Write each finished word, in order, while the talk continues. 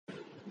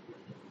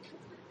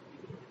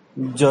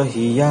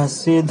जहिया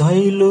से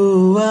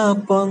धैलू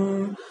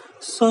आपन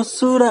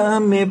ससुरा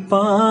में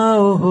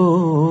पाँव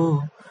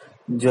हो।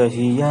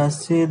 जहिया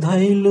से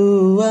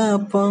धैलू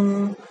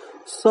आपन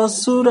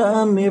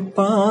ससुरा में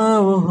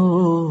पाँव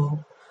हो।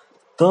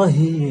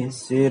 तहिए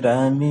से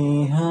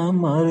रानी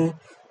हमर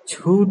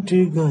छूट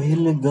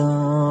गइल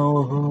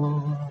गाँव हो।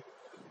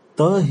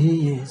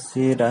 तहिए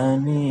से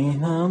रानी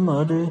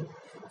हमर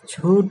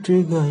छूट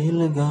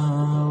गइल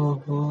गाँव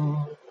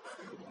हो।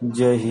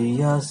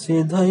 जहिया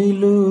से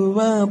धैलू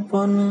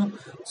आपन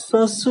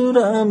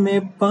ससुरा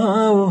में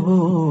पाँव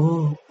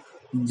हो।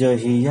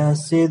 जहिया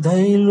से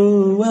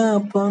धैलू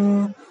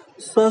आपन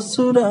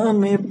ससुरा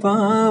में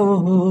पाँव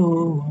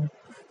हो।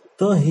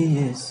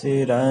 तहिए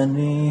से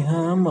रानी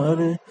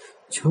हमर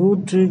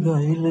छूट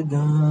गइल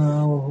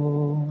गाँव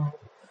हो।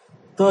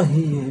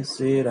 तहिए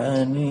से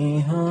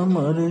रानी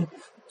हमर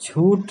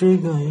छूट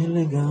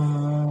गइल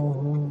गाँव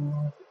हो।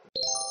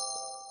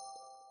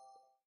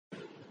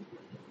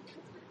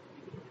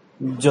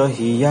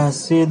 जहिया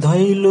से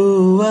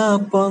धैलू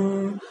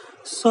आपन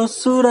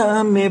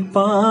ससुरा में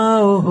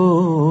पाँव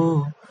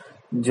हो।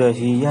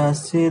 जहिया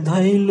से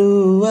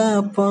धैलू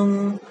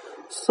आपन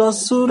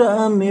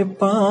ससुरा में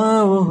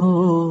पाँव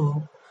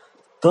हो।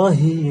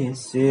 तहिए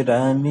से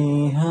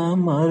रानी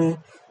हमर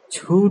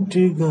छूट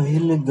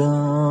गइल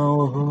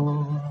गाँव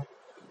हो।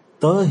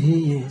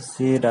 तहिए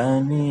से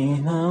रानी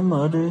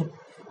हमर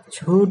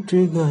छूट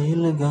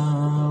गइल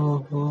गाँव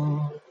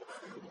हो।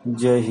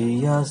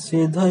 जहिया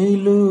से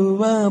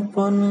धैलू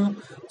आपन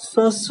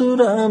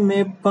ससुरा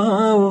में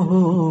पाँव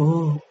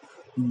हो।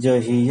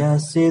 जहिया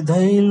से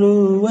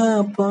धैलू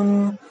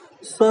आपन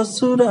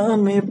ससुरा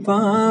में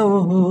पाँव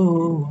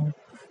हो।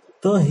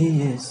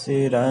 तहिए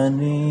से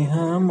रानी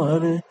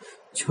हमर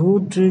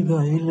छूट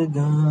गइल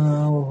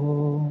गाँव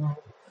हो।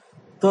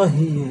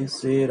 तहिए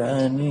से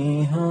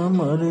रानी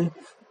हमर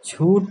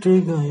छूट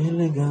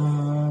गइल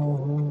गाँव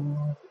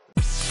हो।